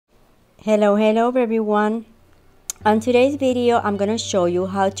Hello everyone. On today's video I'm gonna show you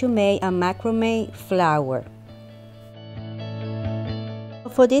how to make a macrame flower.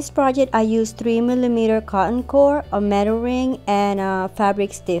 For this project I used 3mm cotton cord, a metal ring, and a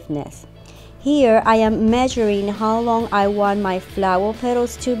fabric stiffness. Here I am measuring how long I want my flower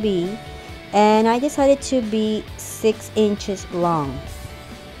petals to be, and I decided to be 6 inches long.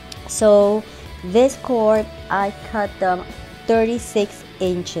 So this cord I cut them 36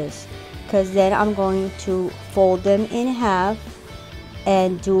 inches because then I'm going to fold them in half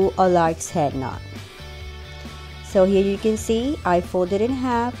and do a lark's head knot. So here you can see I fold it in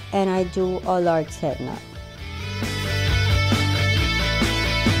half and I do a lark's head knot.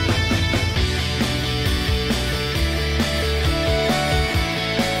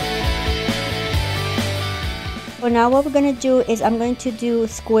 So now what we're going to do is I'm going to do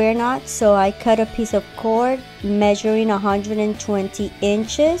square knots. So I cut a piece of cord measuring 120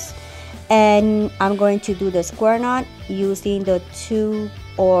 inches and I'm going to do the square knot using the two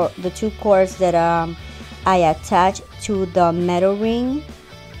cords that I attached to the metal ring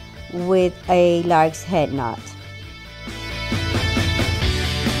with a lark's head knot.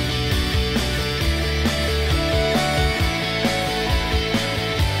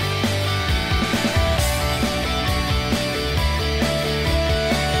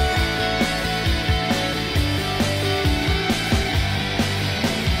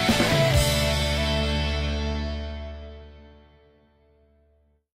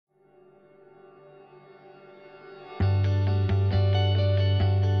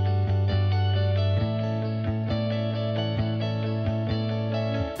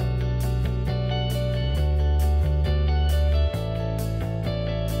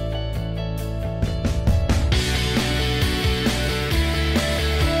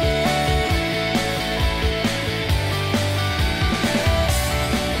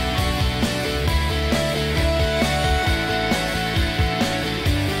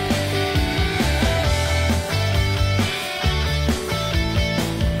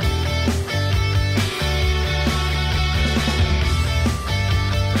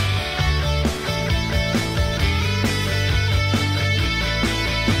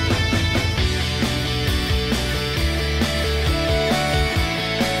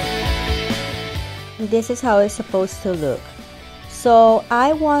 This is how it's supposed to look. So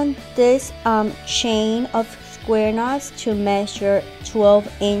I want this chain of square knots to measure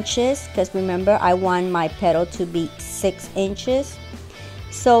 12 inches because remember I want my petal to be 6 inches.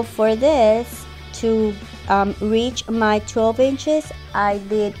 So for this to reach my 12 inches I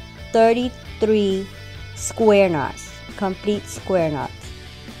did 33 square knots, complete square knots.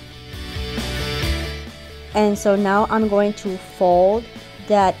 And so now I'm going to fold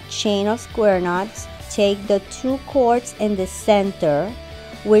that chain of square knots, take the two cords in the center,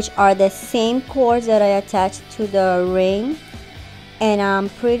 which are the same cords that I attached to the ring,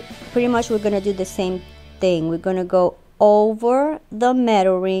 and pretty much we're gonna do the same thing. We're gonna go over the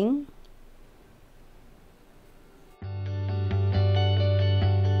metal ring,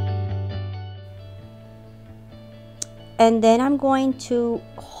 and then I'm going to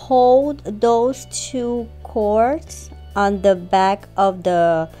hold those two cords on the back of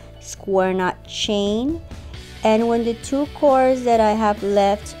the square knot chain, and when the two cords that I have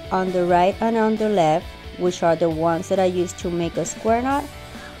left on the right and on the left, which are the ones that I used to make a square knot,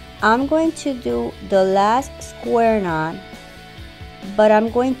 I'm going to do the last square knot, but I'm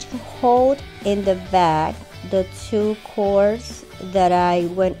going to hold in the back the two cords that I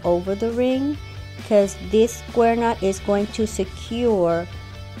went over the ring, because this square knot is going to secure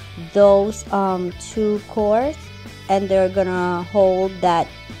those two cords and they're gonna hold that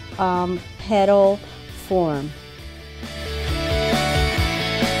petal form.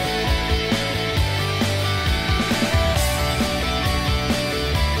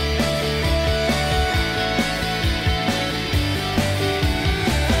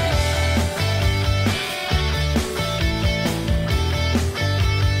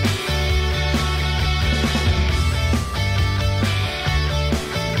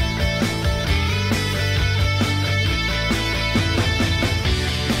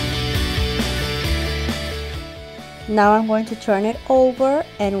 Now I'm going to turn it over,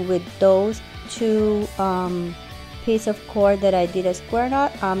 and with those two piece of cord that I did a square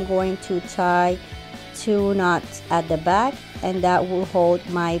knot, I'm going to tie 2 knots at the back, and that will hold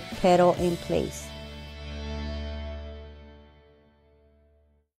my petal in place.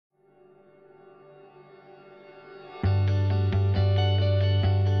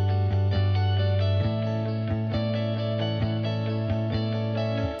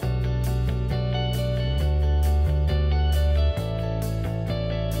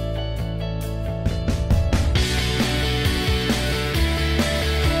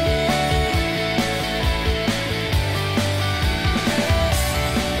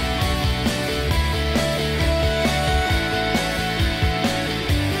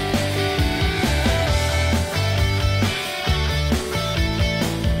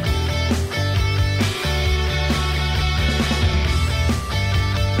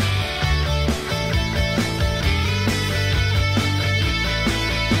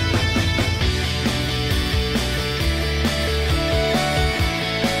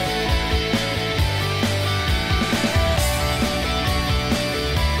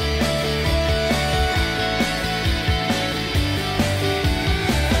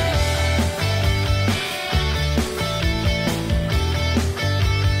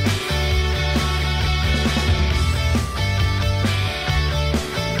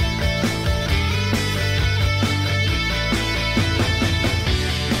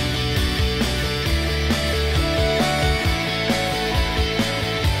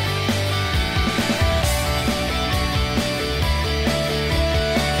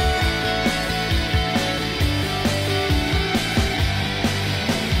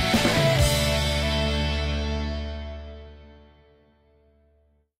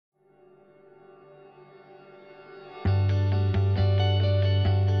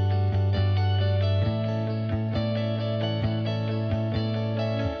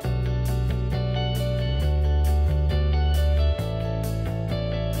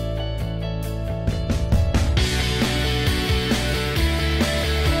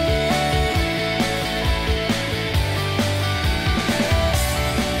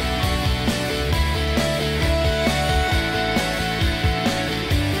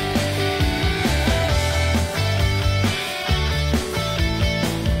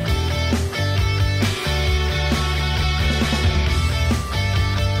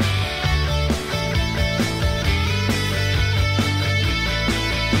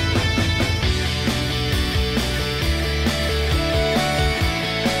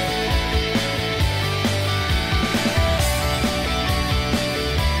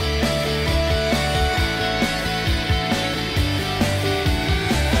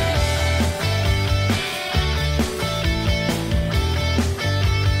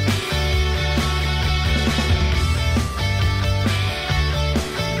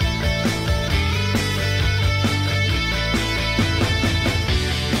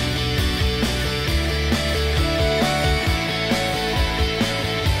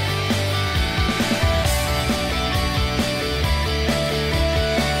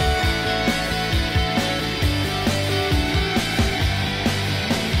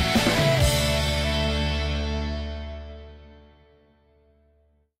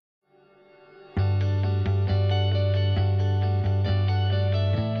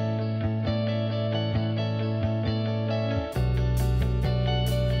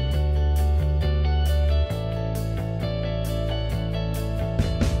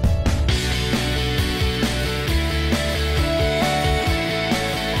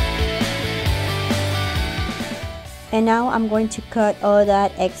 And now I'm going to cut all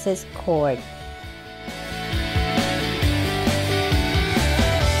that excess cord.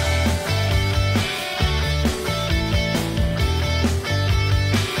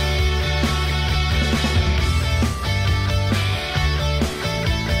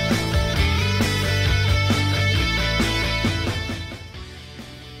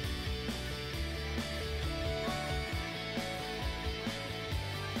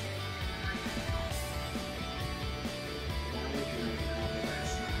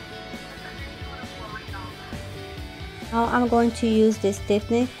 Now I'm going to use this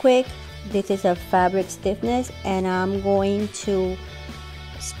stiffness quick. This is a fabric stiffness, and I'm going to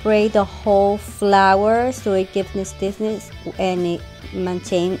spray the whole flower so it gives me stiffness and it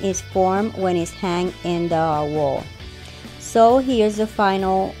maintains its form when it's hang in the wall. So here's the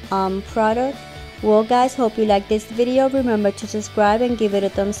final product. Well guys, hope you like this video. Remember to subscribe and give it a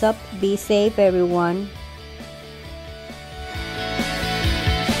thumbs up. Be safe everyone.